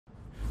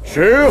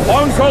始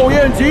皇寿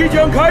宴即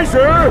将开始，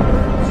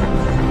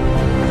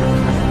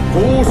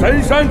诸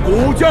神山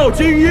古教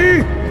精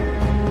英，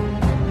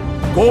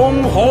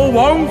恭候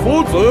王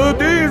府子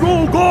弟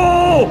入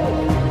宫。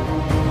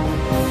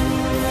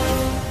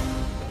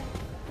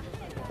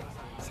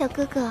小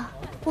哥哥，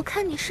我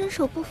看你身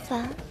手不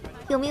凡，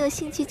有没有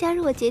兴趣加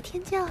入我截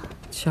天教？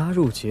加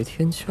入截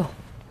天教？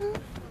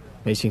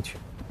没兴趣。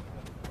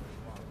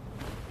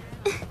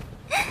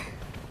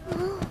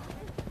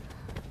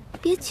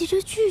别急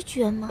着拒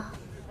绝嘛，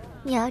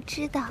你要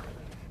知道，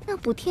那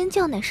补天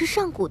教乃是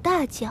上古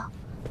大教，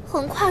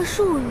横跨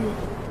数域，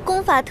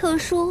功法特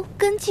殊，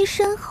根基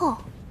深厚。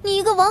你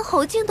一个王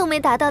侯境都没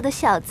达到的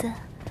小子，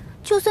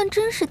就算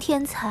真是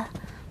天才，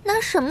拿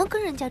什么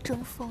跟人家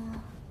争锋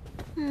啊？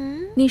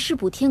你是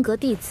补天阁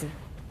弟子，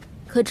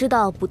可知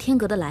道补天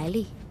阁的来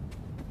历？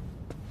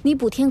你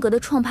补天阁的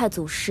创派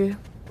祖师，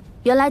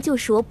原来就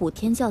是我补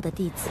天教的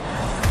弟子。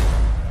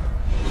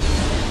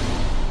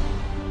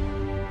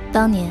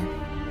当年，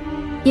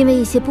因为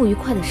一些不愉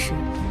快的事，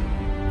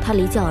他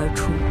离教而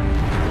出。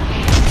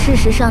事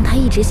实上，他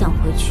一直想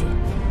回去，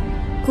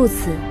故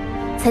此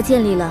才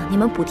建立了你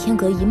们补天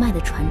阁一脉的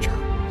传承。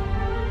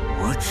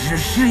我只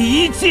是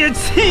一介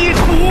弃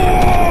徒。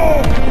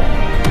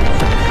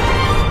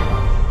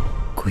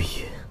归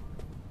隐。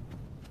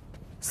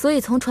所以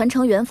从传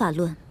承元法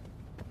论，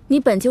你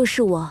本就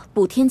是我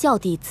补天教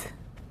弟子。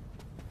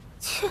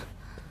切，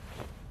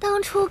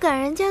当初赶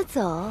人家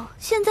走，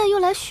现在又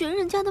来寻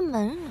人家的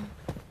门人，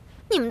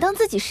你们当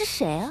自己是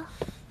谁啊？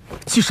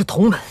既是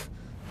同门，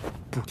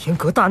补天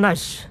阁大难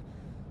时，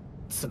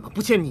怎么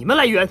不见你们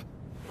来援？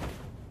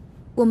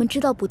我们知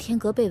道补天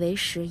阁被围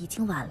时已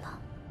经晚了，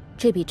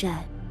这笔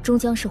债终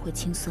将是会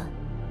清算。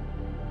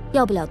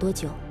要不了多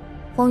久，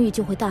荒域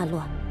就会大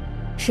乱，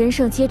神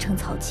圣皆成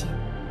草芥。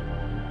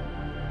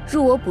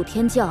入我补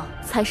天教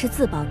才是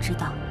自保之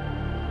道，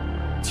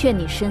劝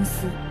你深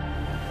思。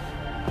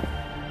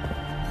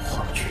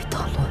荒域大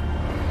乱，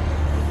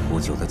不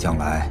久的将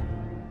来，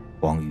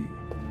荒域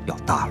要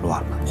大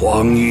乱了。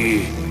荒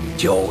域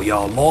就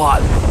要乱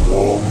了，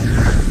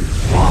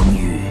荒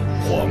域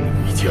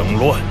将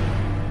乱。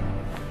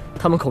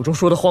他们口中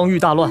说的荒域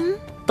大乱，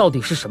到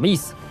底是什么意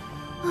思？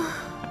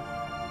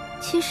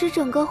其实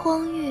整个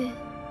荒域，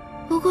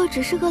不过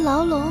只是个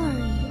牢笼而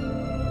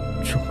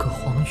已。整个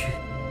荒域，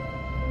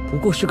不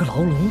过是个牢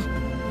笼。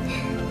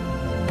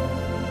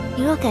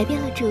你若改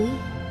变了主意，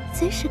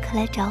随时可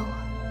来找我。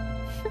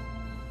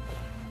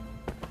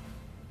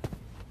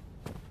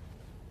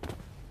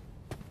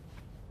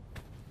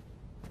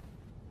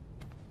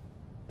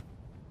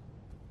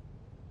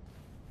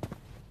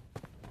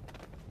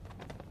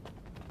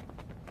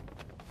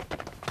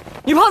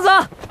女胖子，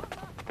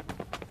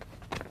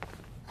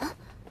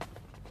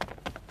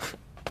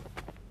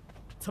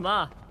怎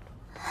么？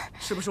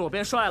是不是我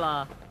变帅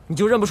了，你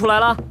就认不出来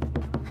了？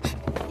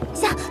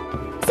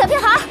小屁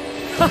孩儿，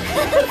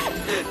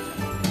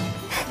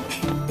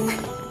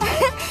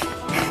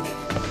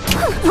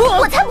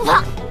我才不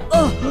怕！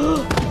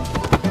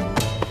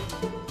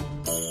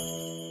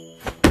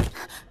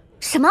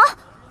什么？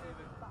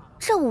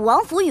这武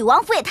王府与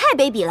王府也太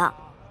卑鄙了！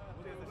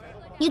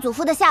你祖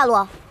父的下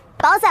落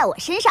包在我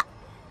身上，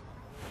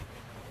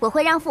我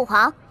会让父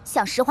皇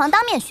向石皇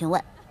当面询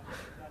问。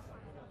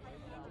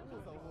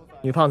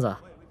女胖子，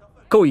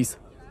够意思。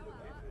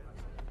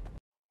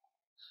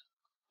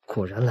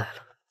果然来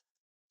了。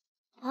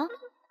啊！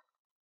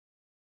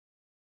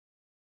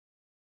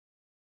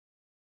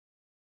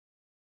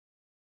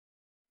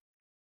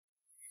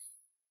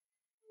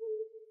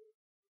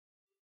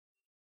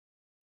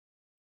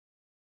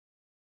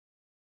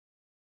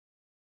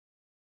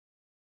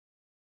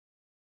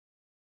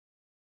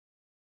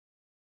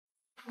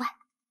喂，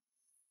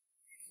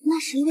那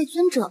是一位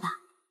尊者吧？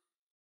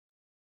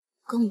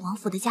跟武王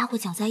府的家伙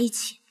搅在一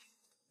起，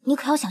你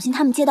可要小心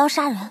他们借刀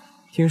杀人。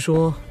听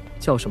说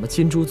叫什么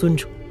金猪尊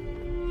者，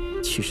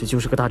其实就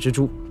是个大蜘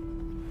蛛。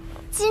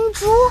金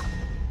猪？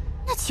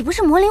那岂不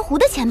是魔灵湖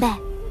的前辈？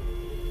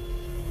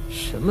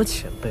什么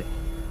前辈？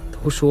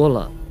都说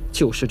了，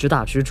就是只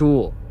大蜘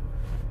蛛。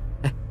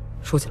哎，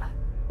说起来，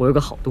我有个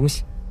好东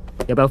西，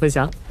要不要分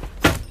享？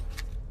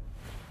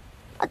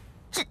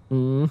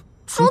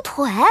猪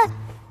腿？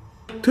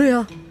对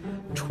呀，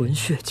纯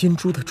血金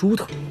猪的猪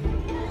腿，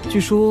据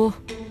说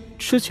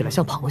吃起来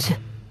像螃蟹。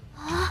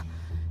啊！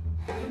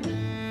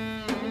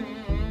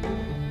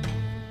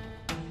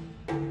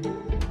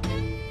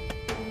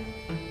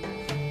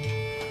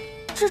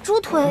这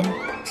猪腿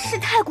是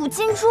太古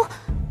金猪，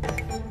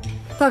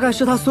大概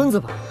是他孙子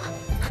吧。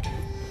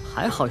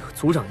还好有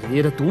族长爷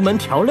爷的独门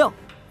调料。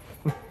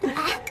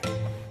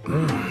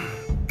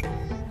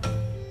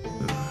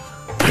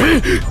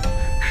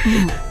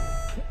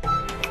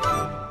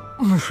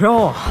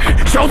烧啊！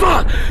小子，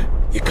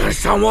你敢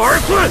伤我儿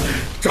孙，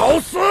找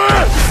死！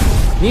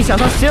你想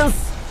他先死，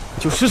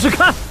就试试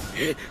看。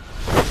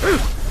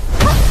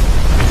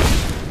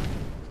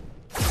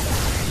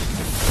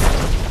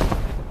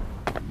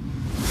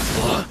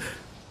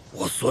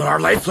我孙儿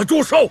来此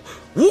祝寿，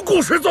无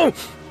故失踪，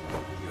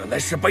原来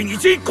是被你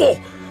禁锢。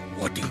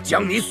我定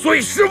将你碎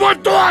尸万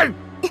段！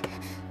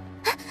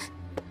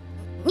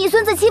你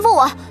孙子欺负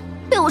我，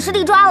被我师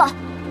弟抓了。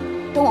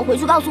等我回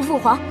去告诉父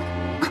皇，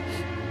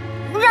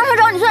让他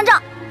找你算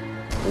账。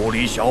无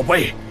礼小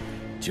辈，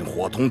竟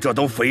伙同这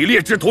等匪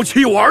劣之徒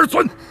欺我儿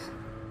孙，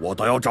我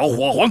倒要找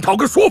火皇讨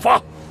个说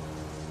法。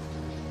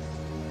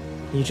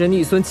你这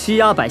逆孙欺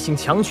压百姓，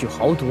强取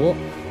豪夺，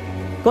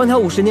关他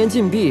50年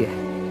禁闭，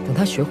等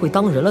他学会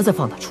当人了再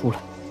放他出来。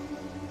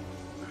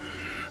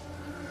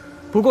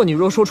不过你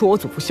若说出我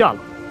祖父下落，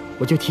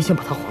我就提前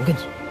把他还给你，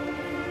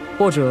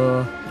或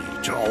者你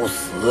找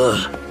死，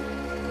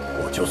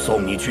我就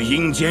送你去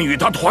阴间与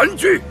他团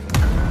聚。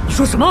你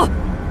说什么？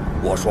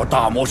我说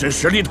大魔神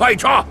实力太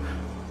差，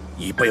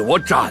已被我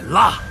斩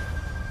了。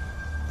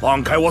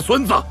放开我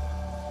孙子，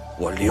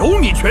我留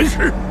你全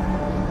尸。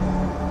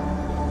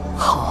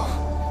好，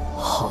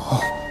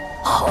好，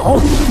好，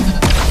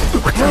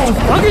我这就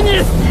还给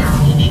你！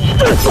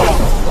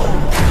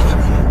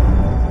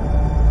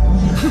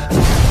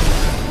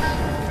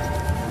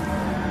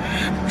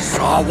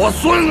杀我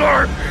孙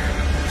儿！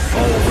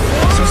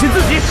小心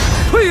自己，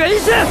退远一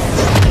些！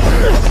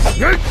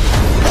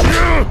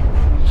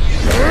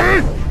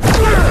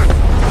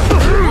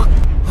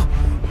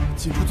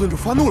金主尊者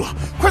发怒了，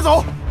快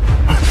走！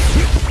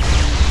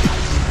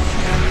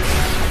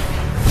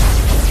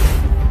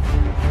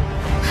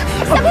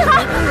小屁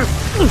孩！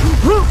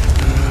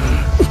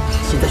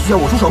现在需要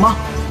我出手吗？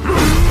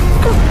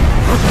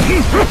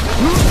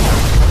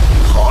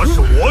他是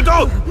我的，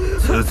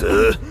此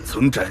子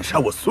曾斩杀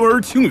我孙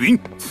儿青云，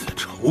此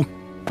仇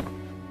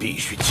必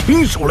须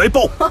亲手来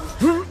报。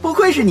不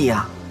愧是你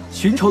啊！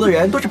寻仇的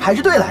人都是排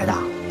着队来的。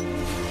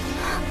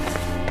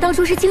当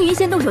初是青云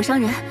先动手伤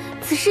人，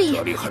此事也……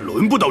这里还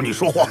轮不到你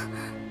说话。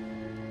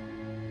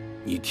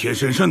你天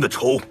神山的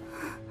仇，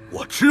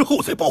我之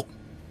后再报。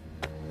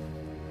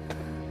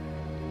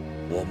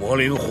我魔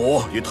灵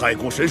火与太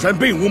古神山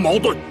并无矛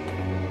盾，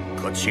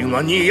可青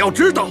鸾你也要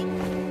知道，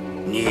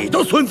你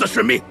的孙子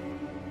是命，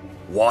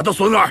我的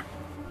孙儿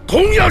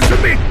同样是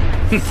命。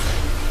哼，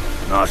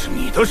那是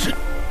你的事。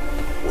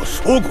我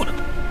说过了，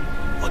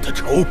我的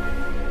仇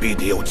必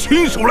得要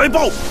亲手来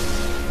报。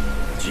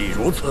既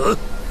如此，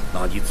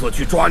那你自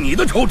去抓你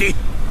的仇敌。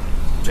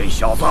这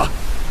小子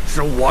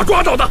是我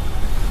抓到的。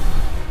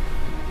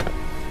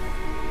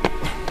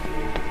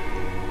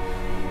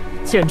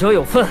见者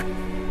有份，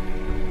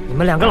你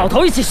们2个老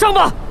头一起上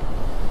吧！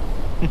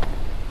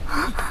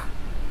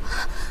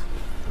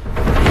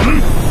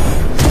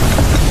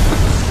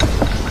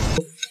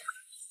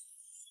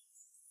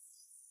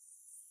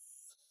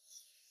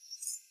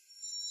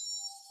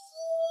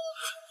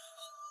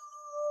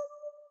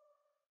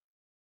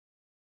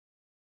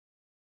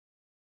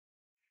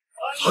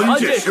参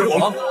见石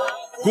皇，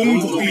恭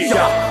祝陛下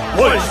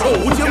万寿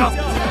无疆。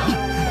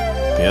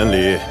免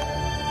礼，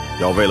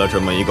要为了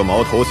这么一个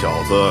毛头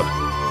小子，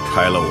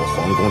拆了我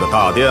皇宫的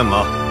大殿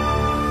吗？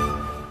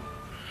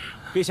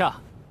陛下，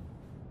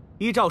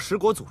依照十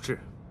国祖制，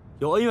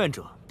有恩怨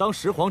者当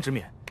十皇之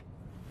面，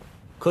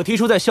可提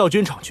出在校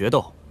军场决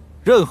斗，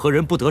任何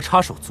人不得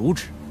插手阻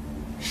止，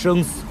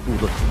生死勿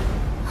论。